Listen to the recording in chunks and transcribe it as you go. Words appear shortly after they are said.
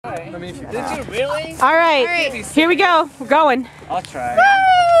I mean, did you really? All right, here we go. We're going. I'll try.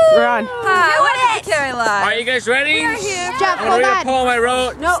 We're on. Are you guys ready? Jeff, I'm gonna hold read a on. poem I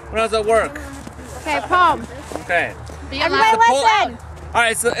wrote when I was at work. Okay, poem. Okay. Everybody listen. All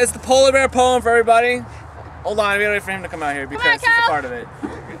right, so it's the polar bear poem for everybody. Hold on, we gotta wait for him to come out here because he's a part of it.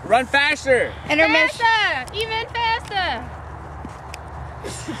 Run faster. Intermission. Faster! Even faster!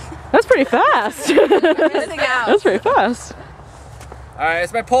 That's pretty fast. That's pretty fast. All right,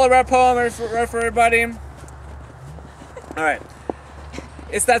 it's my polar bear poem for everybody. All right.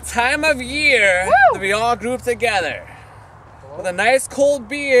 It's that time of year that we all group together with a nice cold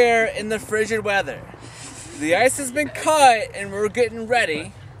beer in the frigid weather. The ice has been cut and we're getting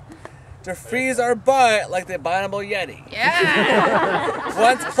ready to freeze our butt like the Abominable Yeti. Yeah!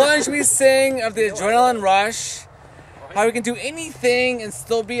 Once plunged we sing of the adrenaline rush, how we can do anything and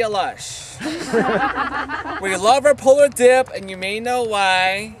still be a lush. We love our polar dip and you may know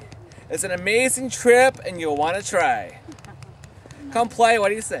why. It's an amazing trip and you'll want to try. Come play, what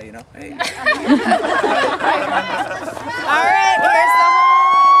do you say, you know? Hey. All right, here's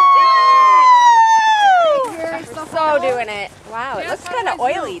the so doing it. Wow, it looks kind of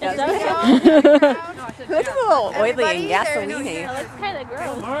oily, doesn't it? It looks a little oily and gasoline-y. That looks kind of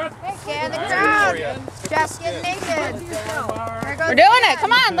gross. Get in the crowd. Just get naked. We're doing it.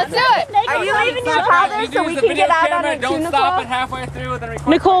 Come on, let's do it. Are you leaving your towel there so we can get out on it too, Don't stop it Nicole? halfway through and then record.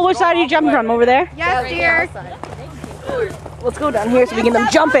 Nicole, which side are you jumping from? Over there? Yes, dear. Let's go down here so we can get them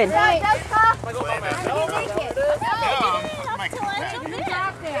jumping. Right, Jessica.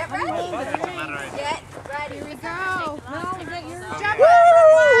 Here we go.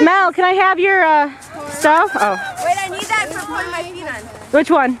 Mel, can I have your stuff? Oh. Wait, I need that for putting my feet on. Which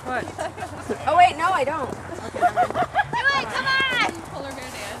one? Oh wait, no, I don't. Come on! Polar bear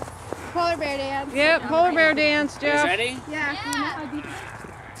dance. Polar bear dance. Yep, polar bear dance, You Jeff. ready? Yeah.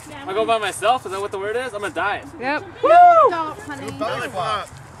 I go by myself? Is that what the word is? I'm gonna die. Yep. Don't, honey. Belly flop.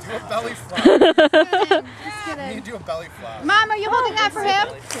 Do a belly flop. Just You kidding. do a belly flop. Mom, are you holding that for him?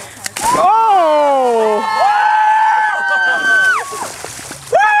 Oh!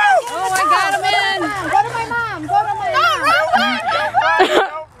 Oh, I got him in. Go to my mom. Go to my mom.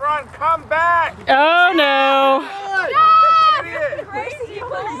 Don't run. Come back. Oh no! Idiot.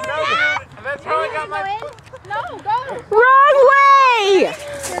 That's how I got my foot. No, go. Wrong way!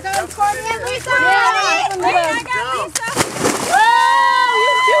 Here goes Courtney and Lisa. Yeah. I got Lisa. Oh,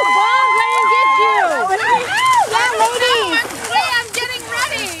 you two bombs! I didn't get you. Yeah, ladies. Wait, I'm getting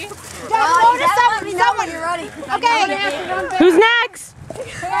ready. Someone, you're ready. Okay. Who's next?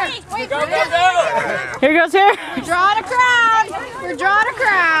 Wait, Go, go, go! Here goes here. We're drawing a crowd. We're drawing a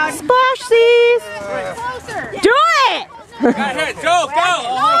crowd. Splash seas. Closer. Do it! Got hit. Go, go!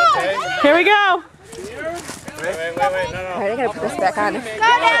 Here we go. Wait. No. Alright, I gotta put this back on. Go,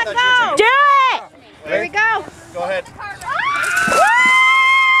 Dad, go. Do it! Here we go. Go ahead.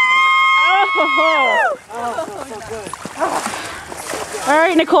 Oh. All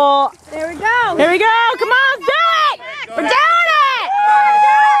right, Nicole. There we go. Here we go. Come on, do it! We're doing it!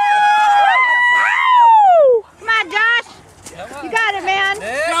 Come on, Josh. You got it, man.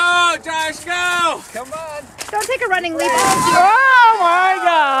 Go, Josh, go! Come on. Don't take a running leap. Oh my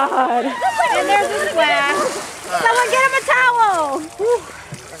God! And there's a splash. Someone get him a towel. Woo,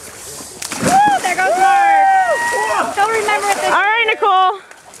 there goes Mark. Don't remember it this All right, Nicole.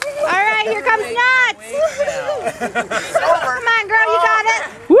 All right, here comes Nuts. Come on, girl, you got it.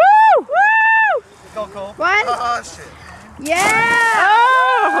 Woo! Woo! Go, Cole. One. Oh, shit. Yeah. Oh!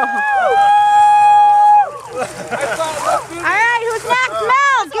 All right, who's next?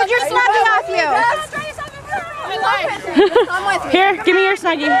 Mel, get your snuggie off you. Come with me. Here, give me your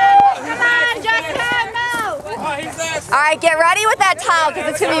snuggie. Come on, Jessica, Mel. Oh, he's next. All right, get ready with that towel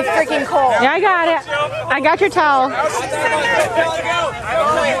because it's going to be freaking cold. Yeah, I got it. I got your towel.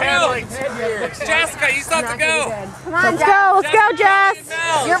 Jessica, you still have to go. Come on, Let's go. Let's go, Jess.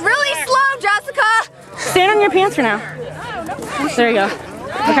 You're really slow, Jessica. Stand on your pants for now. There you go.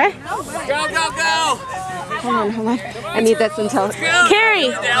 Okay? Go, go, go. Hold on. I need this until. Carrie,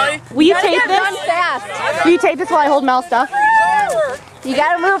 will you tape Run this? fast. Will you tape this while I hold Mel's stuff? You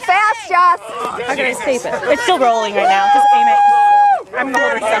gotta move fast, Jess. Okay, just tape it. It's still rolling right now. Just aim it. I'm gonna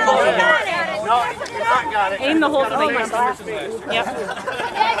hold her stuff while you do it. Aim the whole thing. Yep. Go,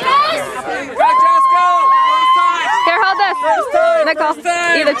 Jess, go. First time. Here, hold this. Nicole,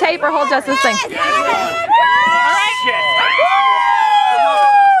 either tape or hold just this thing.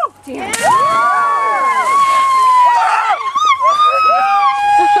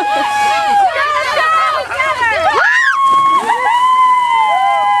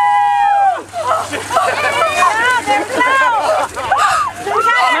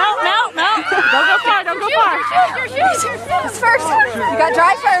 No, first. You got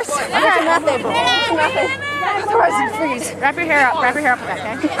dry first. That's nothing. Nothing. Otherwise you freeze. Wrap your hair up. Wrap your hair up with that,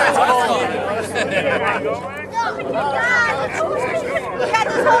 You got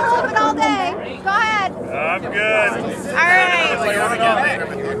this whole open all day. Go ahead. I'm good. All right.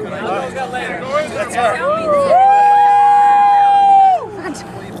 That's her.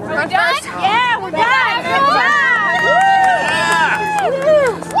 We're done? Yeah, we're done. Good job.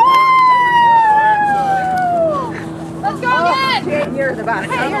 Let's go again. You're the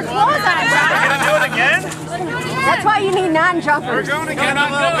best. Hey, your clothes on, John. Gonna do it again? That's why you need non-jumpers. We're going again a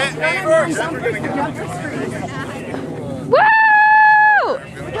little bit. First. Woo!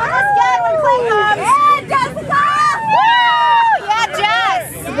 Yes, Jess, when Clay comes. Yeah, Jessica! Woo! Yeah, Jess!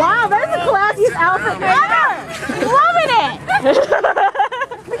 Wow, that's the classiest outfit ever! Loving it!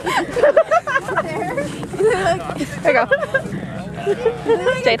 There you go.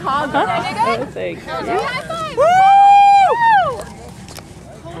 Stay calm. Huh? Thanks. High five. Woo!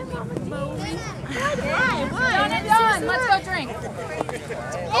 Done and done. Let's go drink.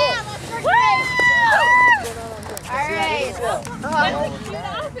 Yeah, let's drink. All right. That's a cute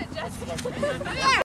outfit, Jessica.